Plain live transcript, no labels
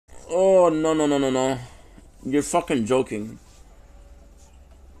Oh, no, no, no, no, no. You're fucking joking.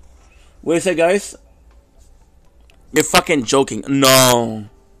 Wait a sec, guys. You're fucking joking. No.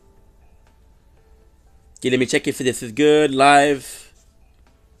 Okay, let me check if this is good. Live.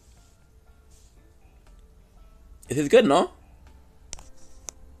 This is good, no?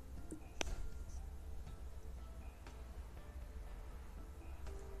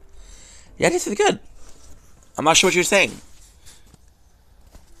 Yeah, this is good. I'm not sure what you're saying.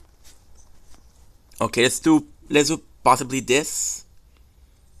 Okay, let's do possibly this.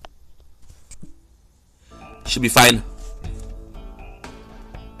 Should be fine.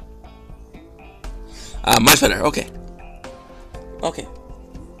 Much better. Okay. Okay.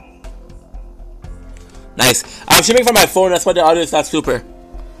 Nice. I'm streaming from my phone. That's why the audio is not super.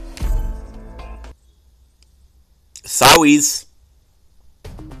 Sowies.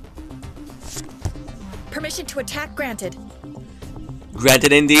 Permission to attack granted.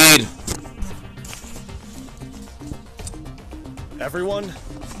 Granted indeed. Everyone,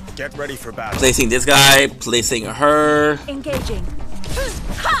 get ready for battle. Placing this guy, placing her. Engaging.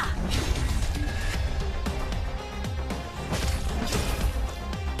 Ha!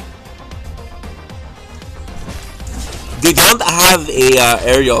 They don't have a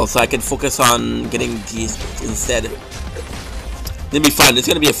aerial, so I can focus on getting these instead. It'll be fun. It's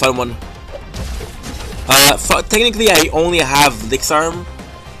gonna be a fun one. Technically, I only have Lix Arm.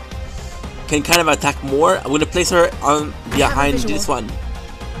 Can kind of attack more. I'm gonna place her on behind this one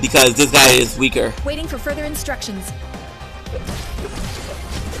because this guy is weaker. Waiting for further instructions.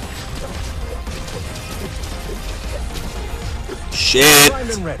 Shit. Primed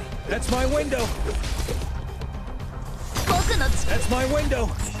and ready. That's my window. That's my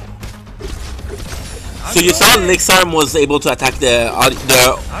window. So you saw Lix Arm was able to attack the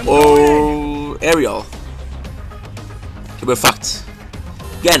aerial. Okay, we're fucked.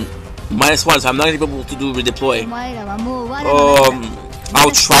 Again, -1, so I'm not gonna be able to do redeploy.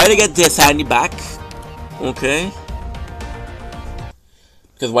 I'll try to get the Sandy back. Okay.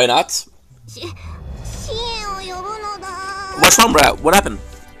 Because why not? What's wrong, Brad? What happened?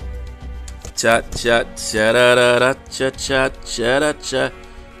 Cha cha cha da da da cha cha cha da cha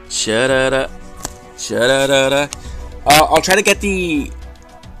cha da da cha da da da. I'll try to get the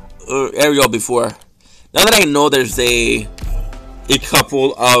aerial before. Now that I know there's a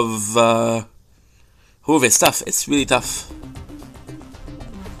couple of Hoove stuff, it's really tough.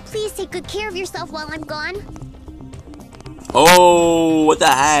 Please take good care of yourself while I'm gone. Oh, what the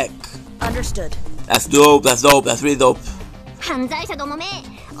heck? Understood. That's dope. That's dope. That's really dope.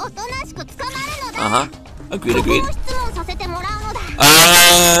 Agreed, agreed.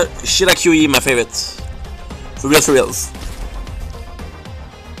 Shira QE, my favorite. For reals, for reals.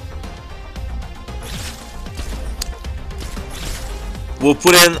 We'll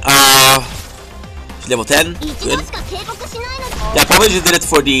put in level 10. Good. Yeah, probably just did it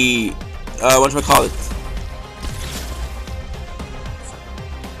for the what do I call it?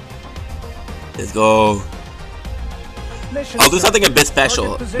 Let's go. I'll do something a bit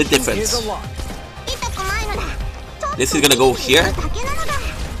special, a bit different. This is gonna go here.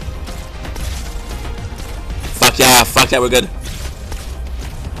 Fuck yeah, we're good.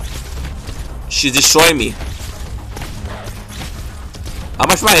 She's destroying me. How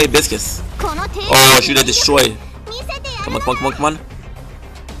much my hibiscus? Oh, she's gonna destroy. Come on, come on, come on, come on.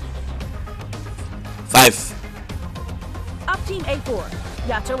 5. Up team A4.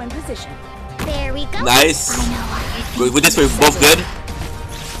 Yato in position. There we go. Nice. With this, we're both good.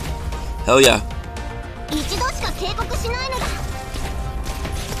 Hell yeah.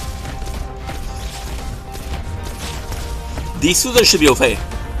 These suitors should be okay.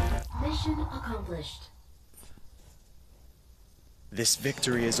 Mission accomplished. This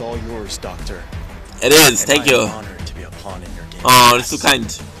victory is all yours, Doctor. It is. Thank you. I'm honored to be a pawn in your game. Oh, that's so kind.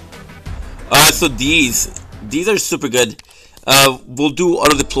 So these are super good. We'll do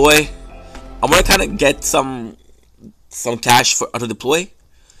auto deploy. I want to kind of get some cash for auto deploy.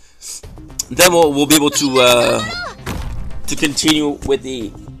 Then we'll be able to continue with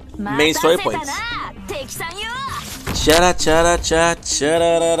the main story points. Chara chara cha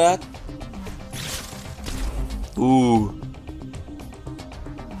chara ra ra. Ooh.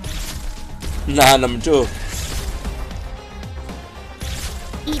 Nah, number 2.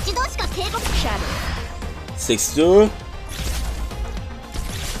 Shadow. 6-2.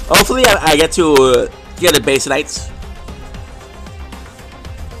 Hopefully I get to get the base lights.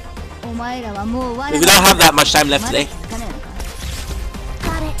 If we don't have that much time left today.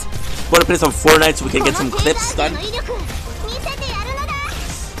 Want to play some Fortnite so we can get some clips done.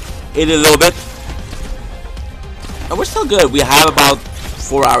 In a little bit. And we're still good. We have about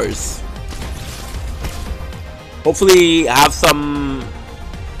 4 hours. Hopefully have some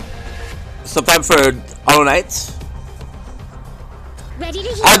time for Hollow Knight. Ready to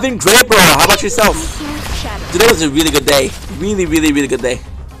heal. I've been great, bro. How about yourself? Shadow. Today was a really good day. Really good day.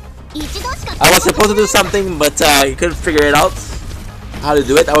 I was supposed to do something, but I couldn't figure it out how to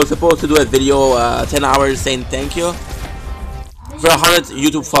do it. I was supposed to do a video 10 hours saying thank you for 100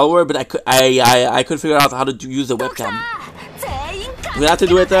 YouTube follower, but I couldn't figure out how to use the webcam. We'll have to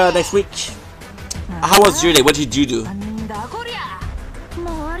do it next week. How was your day? What did you do?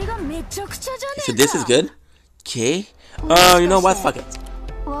 So this is good. Okay. You know what? Fuck it.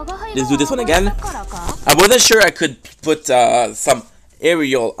 Let's do this one again. I wasn't sure I could put some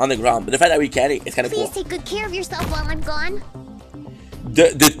aerial on the ground, but the fact that we can, it's kind of cool. Please take good care of yourself while I'm gone.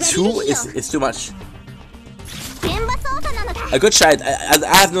 The 2 is too much. A good shot.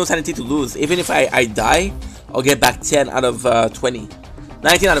 I have no sanity to lose. Even if I die, I'll get back 10 out of 20.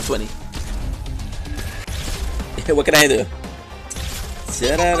 19 out of 20. What can I do?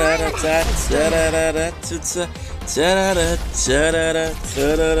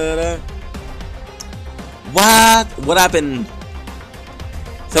 What happened?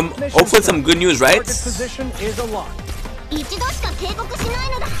 Hopefully some good news, right? Target position is a lock.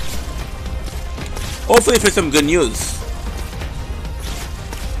 Hopefully for some good news.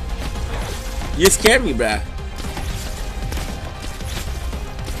 You scared me, bruh.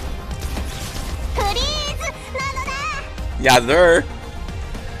 Yeah, there.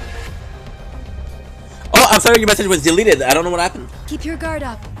 Oh, I'm sorry, your message was deleted. I don't know what happened. Keep your guard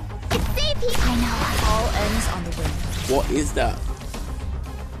up. It's safe here. I know. All ends on the way. What is that?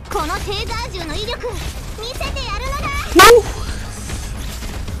 Woo!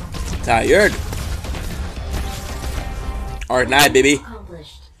 Tired. Alright, night, baby.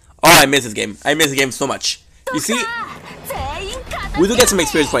 Accomplished. Oh, I miss this game. I miss this game so much. You see, we do get some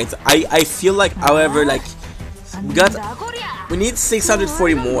experience points. I feel like, however, like we need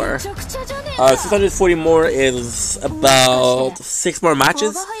 640 more. 640 more is about 6 more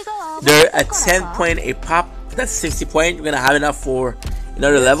matches. They're at 10 point a pop. That's 60 point. We're gonna have enough for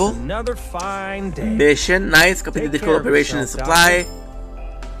another level. Another fine day. Mission, nice. Complete the critical operation and supply.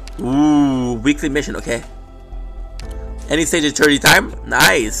 Ooh, weekly mission. Okay. Any stage at 30 time.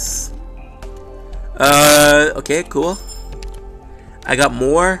 Nice. Okay, cool. I got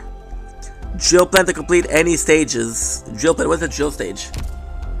more. Drill plan to complete any stages. Drill plan. What's the drill stage?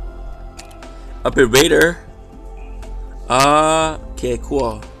 Operator. Okay,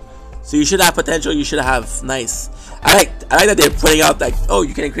 cool. So you should have potential. You should have nice. I like that they're putting out like, oh,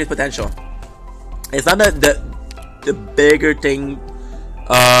 you can increase potential. It's not the bigger thing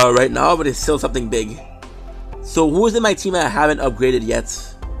right now, but it's still something big. So who is in my team I haven't upgraded yet?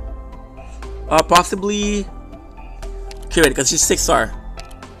 Possibly Kirin, because she's 6-star.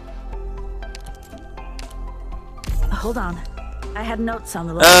 Hold on. I had notes on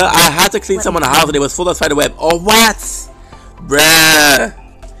the list. I had to clean someone's house and it was full of spider web. Oh, what? Bruh.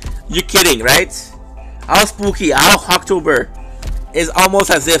 You kidding, right? How spooky, how October is almost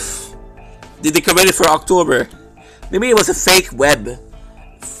as if they decorated for October. Maybe it was a fake web.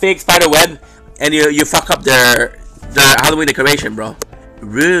 Fake spider web. And you fuck up their Halloween decoration, bro.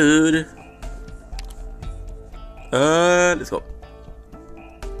 Rude. Let's go.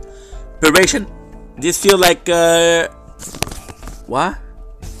 Preparation. This feel like what?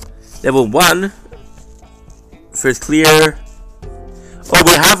 Level 1. First clear. Oh,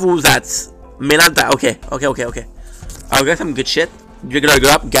 we have who's that? May not die. Okay. I'll get some good shit. You're gonna go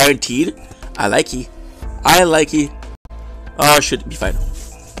up, guaranteed. I like it. Should be fine.